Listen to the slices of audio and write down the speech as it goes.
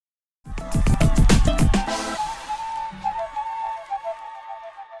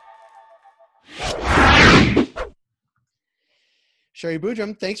Sherry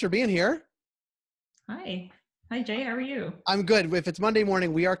Boodram, thanks for being here. Hi. Hi, Jay. How are you? I'm good. If it's Monday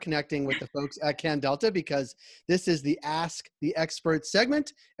morning, we are connecting with the folks at CanDelta because this is the Ask the Expert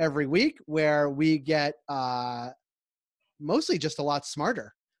segment every week where we get mostly just a lot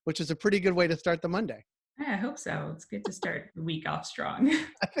smarter, which is a pretty good way to start the Monday. I hope so. It's good to start the week off strong.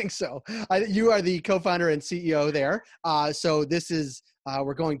 I think so. You are the co-founder and CEO there. So this is,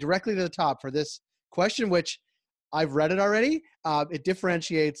 we're going directly to the top for this question, which I've read it already. It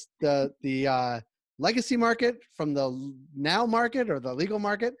differentiates the legacy market from the now market or the legal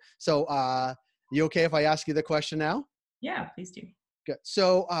market. So you okay if I ask you the question now? Yeah, please do. Good.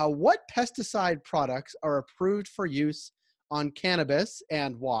 So what pesticide products are approved for use on cannabis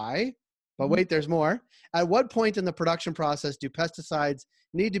and why? But wait, there's more. At what point in the production process do pesticides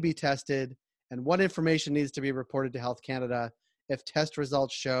need to be tested, and what information needs to be reported to Health Canada if test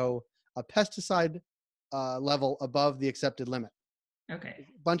results show a pesticide level above the accepted limit? Okay.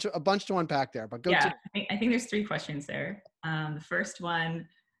 A bunch to unpack there, but go Yeah, to. I think there's three questions there. The first one,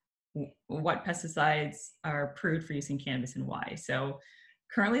 what pesticides are approved for use in cannabis and why? So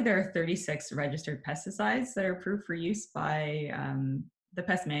currently there are 36 registered pesticides that are approved for use by the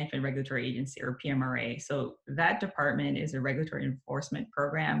Pest Management Regulatory Agency, or PMRA. So that department is a regulatory enforcement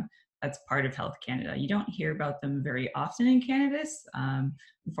program that's part of Health Canada. You don't hear about them very often in cannabis.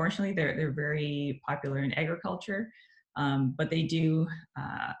 Unfortunately, they're very popular in agriculture, but they do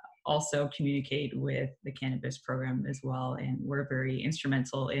also communicate with the cannabis program as well. And we're very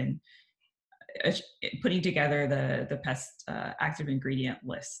instrumental in putting together the pest active ingredient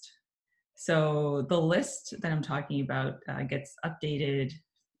list. So the list that I'm talking about gets updated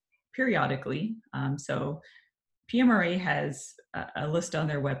periodically. So PMRA has a list on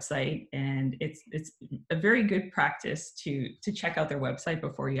their website, and it's a very good practice to check out their website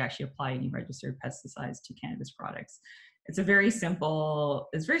before you actually apply any registered pesticides to cannabis products. It's very simple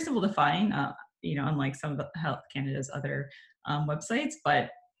to find, unlike some of the Health Canada's other websites,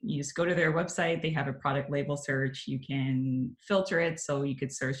 but you just go to their website. They have a product label search. You can filter it, so you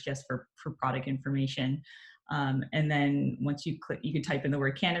could search just for product information. And then once you click, you can type in the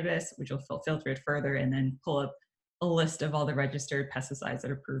word cannabis, which will filter it further, and then pull up a list of all the registered pesticides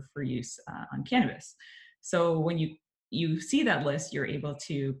that are approved for use on cannabis. So when you see that list, you're able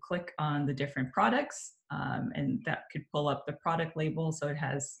to click on the different products, and that could pull up the product label. So it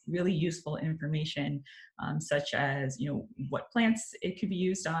has really useful information, such as what plants it could be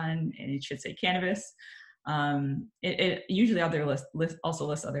used on, and it should say cannabis. It usually also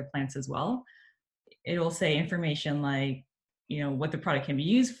lists other plants as well. It will say information like what the product can be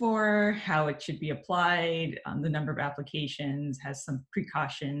used for, how it should be applied, the number of applications, has some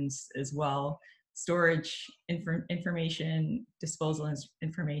precautions as well, storage information, disposal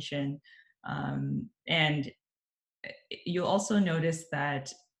information. And you'll also notice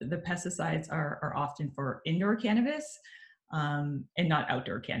that the pesticides are often for indoor cannabis and not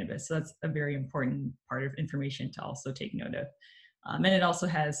outdoor cannabis. So that's a very important part of information to also take note of. And it also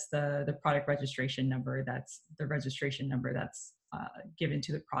has the product registration number. That's the registration number that's given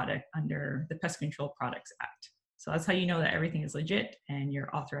to the product under the Pest Control Products Act. So that's how you know that everything is legit and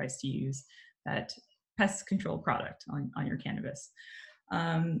you're authorized to use that pest control product on your cannabis.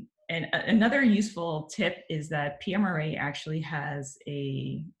 And another useful tip is that PMRA actually has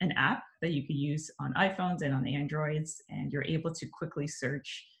an app that you can use on iPhones and on Androids, and you're able to quickly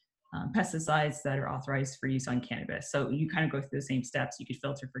search pesticides that are authorized for use on cannabis. So you kind of go through the same steps. You could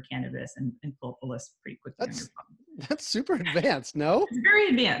filter for cannabis and pull up a list pretty quickly on your phone. That's super advanced, no? It's very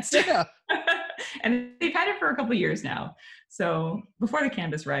advanced. Yeah. And they've had it for a couple of years now. So before the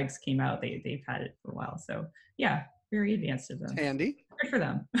cannabis regs came out, they've had it for a while. So yeah, very advanced of them. Handy. Good for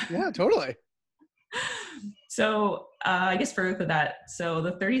them. Yeah, totally. So I guess further to that, so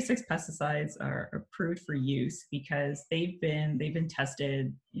the 36 pesticides are approved for use because they've been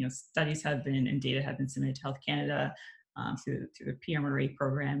tested. Studies have been and data have been submitted to Health Canada through the PMRA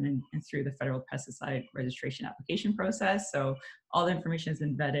program and through the federal pesticide registration application process. So all the information has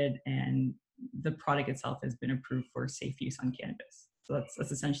been vetted, and the product itself has been approved for safe use on cannabis. So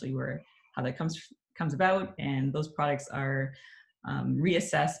that's essentially how that comes about, and those products are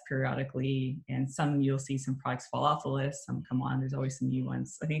reassessed periodically, and you'll see some products fall off the list, some come on. There's always some new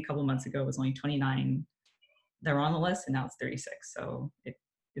ones. I think a couple of months ago it was only 29 that were on the list, and now it's 36. So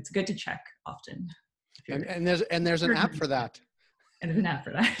it's good to check often. And there's an app for that. And there's an app for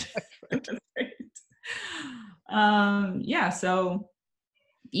that. Right. That's great. Yeah. So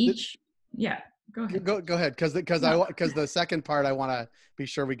go ahead. Go ahead, because the second part I want to be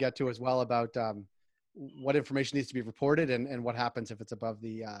sure we get to as well about what information needs to be reported and what happens if it's above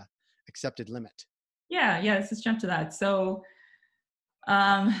the accepted limit. Yeah, let's just jump to that. So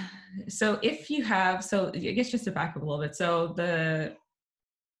Um, so if you have, so I guess just to back up a little bit. So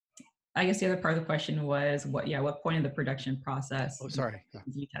I guess the other part of the question was what point of the production process Oh, sorry. Yeah.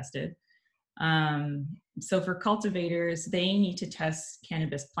 you tested? So for cultivators, they need to test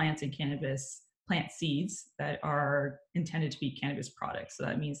cannabis plants and cannabis plant seeds that are intended to be cannabis products. So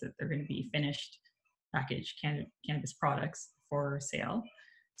that means that they're going to be finished packaged cannabis products for sale.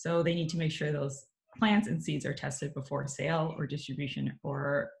 So they need to make sure those plants and seeds are tested before sale or distribution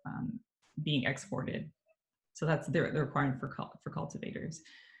or being exported. So that's the requirement for cultivators.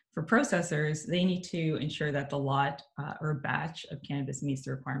 For processors, they need to ensure that the lot or batch of cannabis meets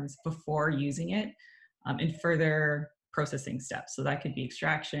the requirements before using it in further processing steps. So that could be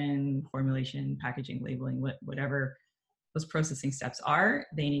extraction, formulation, packaging, labeling, whatever those processing steps are.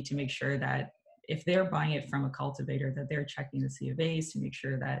 They need to make sure that if they're buying it from a cultivator, that they're checking the C of A's to make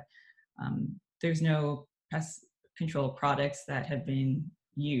sure that there's no pest control products that have been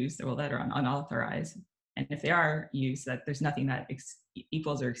used or that are unauthorized. And if they are used, that there's nothing that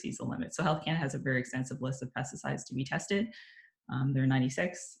equals or exceeds the limit. So Health Canada has a very extensive list of pesticides to be tested. There are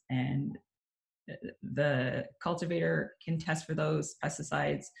 96, and the cultivator can test for those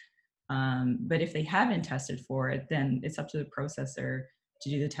pesticides. But if they haven't tested for it, then it's up to the processor to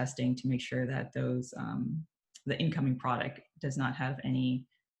do the testing to make sure that those the incoming product does not have any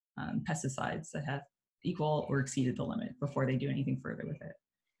pesticides that have equal or exceeded the limit before they do anything further with it.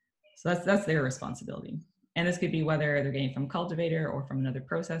 So that's their responsibility. And this could be whether they're getting from cultivator or from another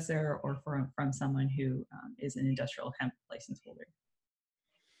processor or from someone who is an industrial hemp license holder.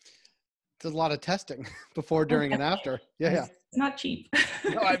 There's a lot of testing before, during, and after. Yeah. It's not cheap.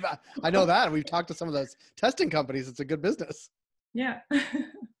 No, I know that. We've talked to some of those testing companies. It's a good business. Yeah.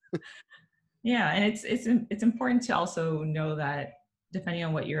 Yeah, and it's important to also know that depending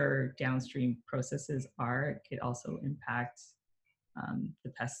on what your downstream processes are, it could also impact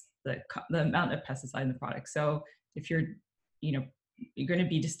the amount of pesticide in the product. So if you're going to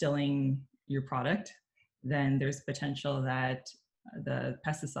be distilling your product, then there's potential that the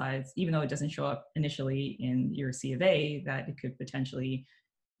pesticides, even though it doesn't show up initially in your C of A, that it could potentially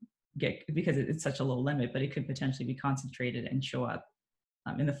get, because it's such a low limit, but it could potentially be concentrated and show up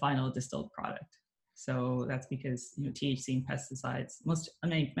in the final distilled product. So that's because THC and pesticides, most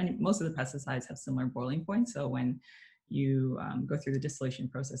of the pesticides have similar boiling points. So when you go through the distillation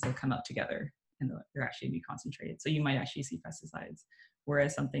process, they'll come out together and they're actually be concentrated. So you might actually see pesticides.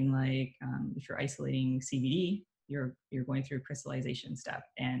 Whereas something like if you're isolating CBD, you're going through a crystallization step,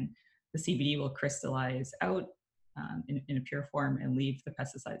 and the CBD will crystallize out in a pure form and leave the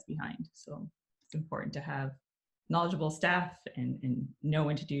pesticides behind. So it's important to have knowledgeable staff and know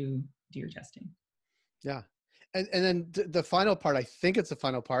when to do your testing. Yeah. And then the final part, I think it's the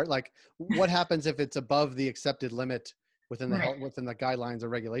final part, like what happens if it's above the accepted limit within the within the guidelines or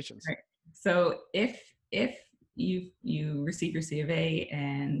regulations? Right. So if you receive your C of A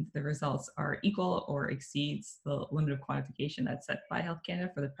and the results are equal or exceeds the limit of quantification that's set by Health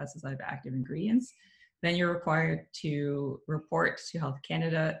Canada for the pesticide active ingredients, then you're required to report to Health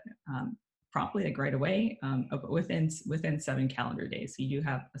Canada promptly, like right away, within 7 calendar days. So you do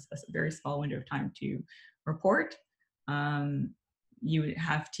have a very small window of time to report. You would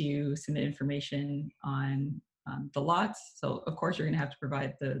have to submit information on the lots. So of course you're going to have to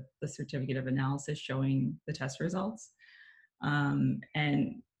provide the certificate of analysis showing the test results.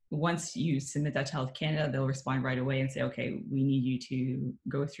 And once you submit that to Health Canada, they'll respond right away and say, okay, we need you to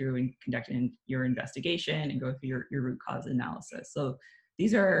go through and conduct your investigation and go through your root cause analysis. So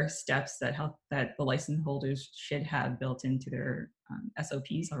these are steps that the license holders should have built into their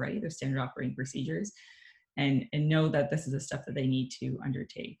SOPs already, their standard operating procedures, and know that this is a step that they need to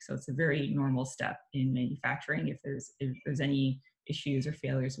undertake. So it's a very normal step in manufacturing if there's any issues or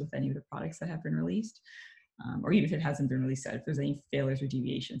failures with any of the products that have been released, or even if it hasn't been released yet, if there's any failures or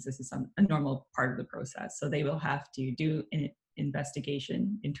deviations, this is a normal part of the process. So they will have to do an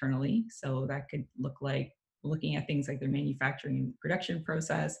investigation internally. So that could look like looking at things like their manufacturing and production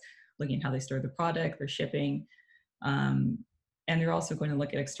process, looking at how they store the product, their shipping. And they're also going to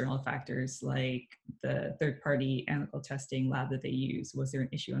look at external factors like the third-party analytical testing lab that they use. Was there an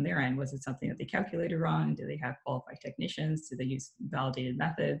issue on their end? Was it something that they calculated wrong? Do they have qualified technicians? Do they use validated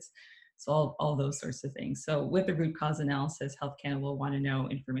methods? So all those sorts of things. So with the root cause analysis, Health Canada will want to know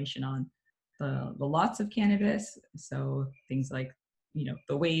information on the lots of cannabis. So things like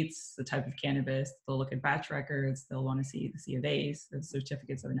the weights, the type of cannabis. They'll look at batch records. They'll want to see the C of A's, the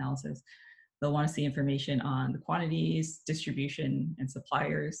certificates of analysis. They'll want to see information on the quantities, distribution, and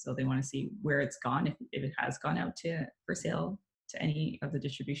suppliers. So they want to see where it's gone, if it has gone out for sale to any of the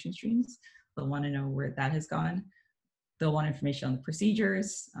distribution streams. They'll want to know where that has gone. They'll want information on the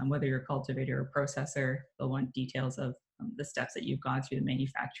procedures, whether you're a cultivator or processor. They'll want details of the steps that you've gone through to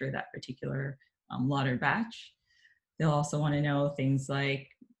manufacture that particular lot or batch. They'll also want to know things like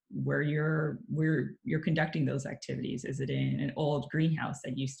where you're conducting those activities. Is it in an old greenhouse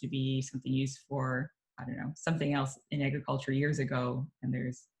that used to be something used for, I don't know, something else in agriculture years ago, and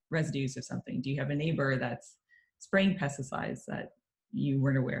there's residues of something? Do you have a neighbor that's spraying pesticides that you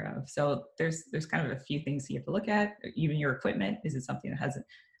weren't aware of? So there's kind of a few things you have to look at. Even your equipment, is it something that hasn't,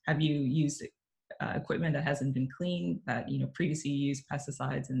 have you used equipment that hasn't been cleaned, that previously you used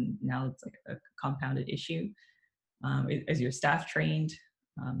pesticides and now it's like a compounded issue? Is your staff trained?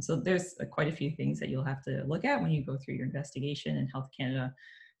 So there's quite a few things that you'll have to look at when you go through your investigation, and Health Canada,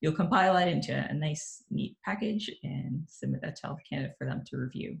 you'll compile that into a nice, neat package and submit that to Health Canada for them to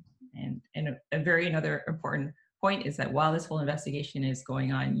review. And another important point is that while this whole investigation is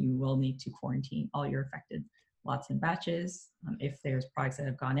going on, you will need to quarantine all your affected lots and batches. If there's products that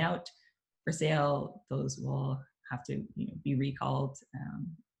have gone out for sale, those will have to be recalled,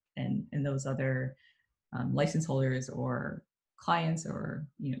 and those other license holders or clients or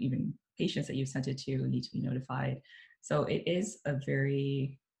even patients that you've sent it to need to be notified. So it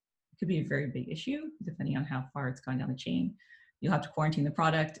could be a very big issue depending on how far it's gone down the chain. You'll have to quarantine the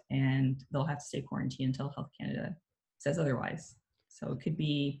product, and they'll have to stay quarantined until Health Canada says otherwise. So it could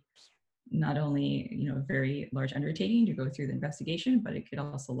be not only a very large undertaking to go through the investigation, but it could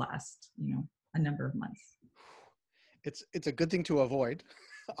also last a number of months. It's a good thing to avoid,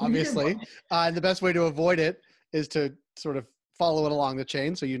 obviously. And the best way to avoid it is to sort of follow it along the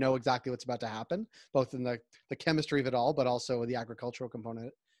chain, so you know exactly what's about to happen, both in the chemistry of it all, but also the agricultural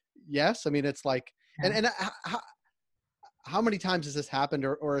component. Yes, I mean, it's like, yeah. And how many times has this happened,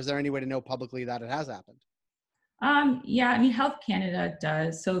 or is there any way to know publicly that it has happened? Yeah, I mean, Health Canada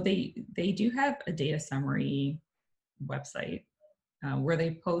does. So they do have a data summary website where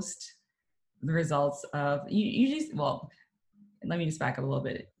they post the results of usually. Well, let me just back up a little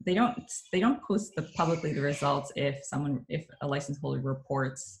bit. They don't post publicly the results if a license holder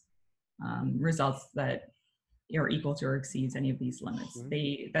reports results that are equal to or exceeds any of these limits.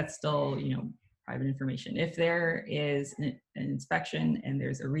 Mm-hmm. That's still private information. If there is an inspection and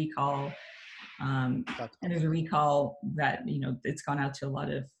there's a recall, and there's a recall that it's gone out to a lot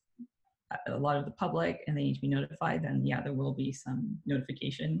of the public and they need to be notified, then yeah, there will be some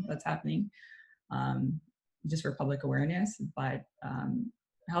notification that's happening. Just for public awareness. But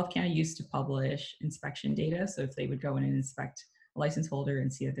Health Canada used to publish inspection data. So if they would go in and inspect a license holder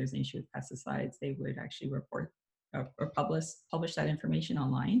and see that there's an issue with pesticides, they would actually report or publish that information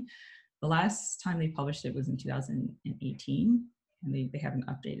online. The last time they published it was in 2018, and they haven't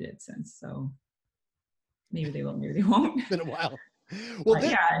updated it since. So maybe they will, maybe they won't. It's been a while. Well,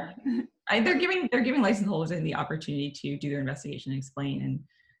 yeah, they're giving license holders the opportunity to do their investigation and explain. And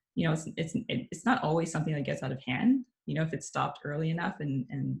it's not always something that gets out of hand. If it's stopped early enough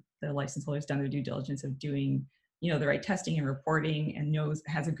and the license holder's done their due diligence of doing, the right testing and reporting and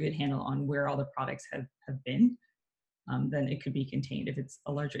has a good handle on where all the products have been, then it could be contained. If it's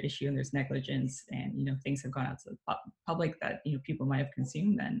a larger issue and there's negligence and, things have gone out to the public that, people might have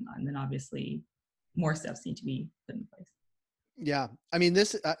consumed, then obviously more steps need to be put in place. Yeah. I mean,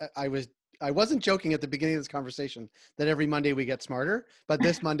 I wasn't joking at the beginning of this conversation that every Monday we get smarter, but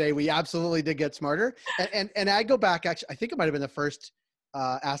this Monday we absolutely did get smarter. And I go back, actually, I think it might've been the first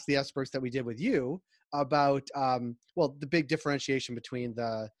Ask the Experts that we did with you about, the big differentiation between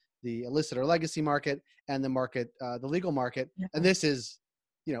the illicit or legacy market and the market, the legal market. Yeah. And this is,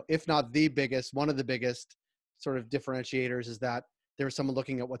 if not the biggest, one of the biggest sort of differentiators is that there's someone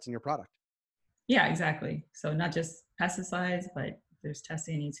looking at what's in your product. Yeah, exactly. So not just pesticides, but there's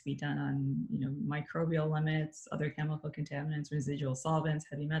testing that needs to be done on, microbial limits, other chemical contaminants, residual solvents,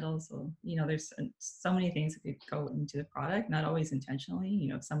 heavy metals. So, there's so many things that could go into the product, not always intentionally.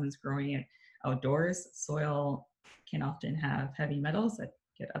 If someone's growing it outdoors, soil can often have heavy metals that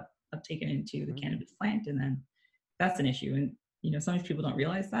get uptaken into the cannabis plant. And then that's an issue. And, some people don't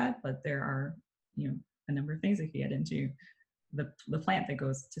realize that, but there are, a number of things that can get into the plant that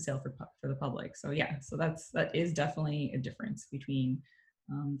goes to sale for the public. So yeah, so that is definitely a difference between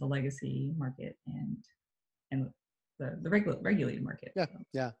the legacy market and the regulated market. Yeah,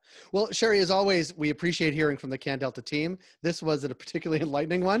 yeah. Well, Sherry, as always, we appreciate hearing from the CanDelta team. This was a particularly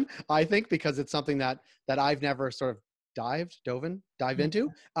enlightening one, I think, because it's something that I've never sort of dove into,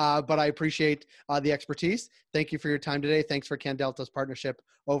 but I appreciate the expertise. Thank you for your time today. Thanks for CanDelta's partnership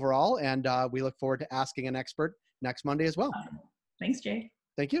overall, and we look forward to asking an expert next Monday as well. Thanks, Jay.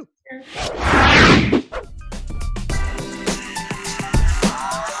 Thank you. Sure.